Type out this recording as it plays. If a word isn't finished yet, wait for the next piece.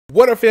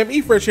What up fam,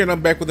 Efresh here and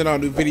I'm back with another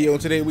new video, and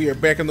today we are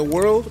back in the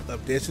world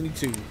of Destiny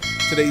 2.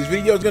 Today's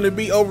video is going to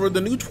be over the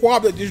new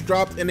TWAB that just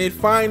dropped, and it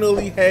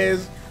finally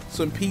has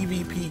some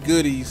PvP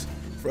goodies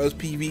for us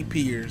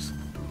PvPers,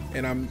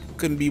 and I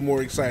couldn't be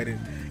more excited.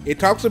 It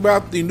talks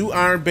about the new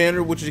Iron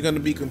Banner, which is going to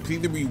be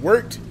completely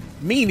reworked,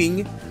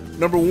 meaning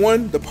number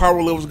one, the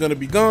power level is going to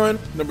be gone.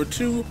 Number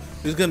two,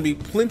 there's going to be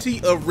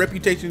plenty of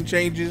reputation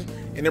changes.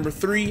 And number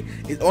three,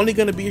 it's only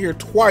going to be here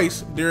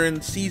twice during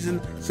season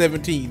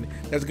 17.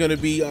 That's going to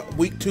be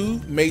week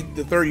 2, May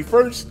the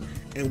 31st,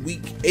 and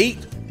week 8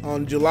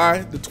 on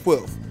July the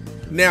 12th.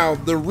 Now,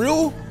 the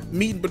real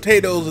meat and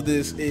potatoes of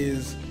this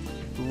is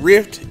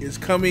Rift is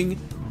coming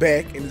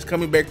back, and it's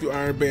coming back through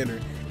Iron Banner.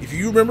 If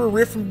you remember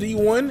Rift from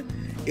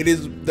D1, it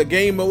is the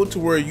game mode to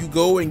where you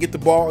go and get the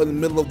ball in the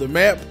middle of the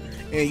map,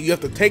 and you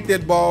have to take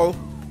that ball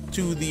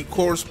to the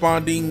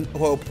corresponding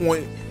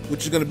point,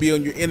 which is going to be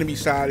on your enemy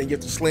side, and you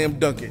have to slam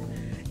dunk it.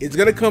 It's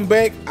going to come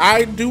back.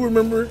 I do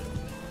remember,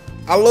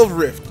 I love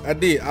Rift. I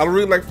did. I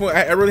really like fun.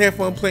 I really had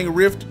fun playing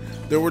Rift.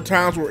 There were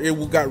times where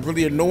it got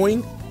really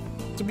annoying,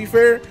 to be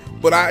fair,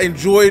 but I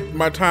enjoyed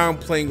my time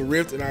playing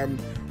Rift, and I'm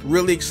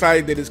really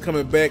excited that it's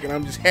coming back, and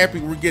I'm just happy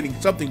we're getting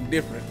something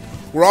different.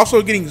 We're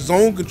also getting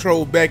zone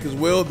control back as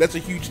well. That's a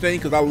huge thing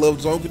because I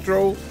love zone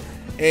control.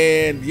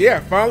 And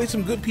yeah, finally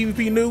some good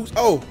PvP news.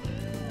 Oh,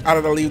 how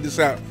did I leave this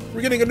out?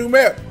 We're getting a new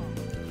map.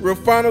 We're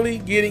finally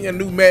getting a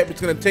new map. It's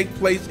going to take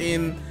place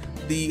in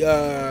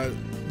the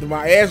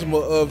miasma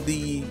of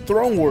the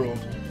throne world.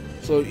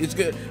 So it's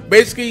good.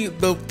 Basically,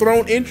 the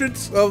throne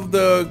entrance of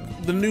the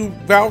new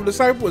Valve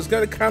Disciple is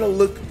going to kind of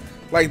look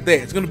like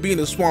that. It's going to be in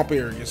the swamp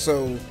area.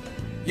 So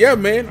yeah,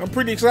 man, I'm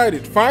pretty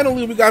excited.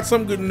 Finally, we got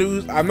some good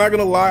news. I'm not going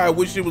to lie. I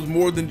wish it was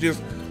more than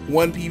just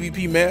one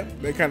PvP map.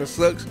 That kind of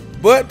sucks.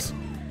 But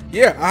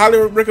yeah, I highly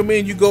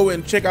recommend you go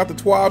and check out the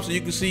TWAB so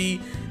you can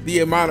see the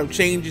amount of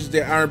changes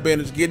that Iron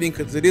Banner is getting,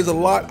 because it is a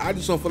lot. I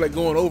just don't feel like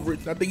going over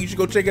it. I think you should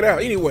go check it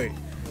out. Anyway,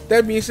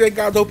 that being said,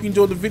 guys, hope you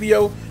enjoyed the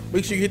video.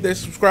 Make sure you hit that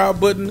subscribe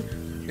button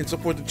and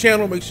support the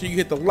channel. Make sure you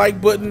hit the like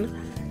button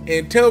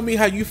and tell me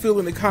how you feel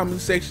in the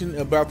comment section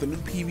about the new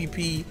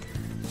PvP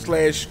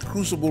 /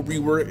 Crucible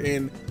rework,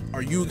 and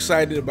are you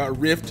excited about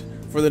Rift?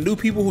 For the new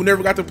people who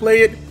never got to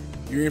play it,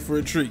 you're in for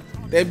a treat.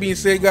 That being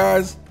said,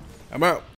 guys, I'm out.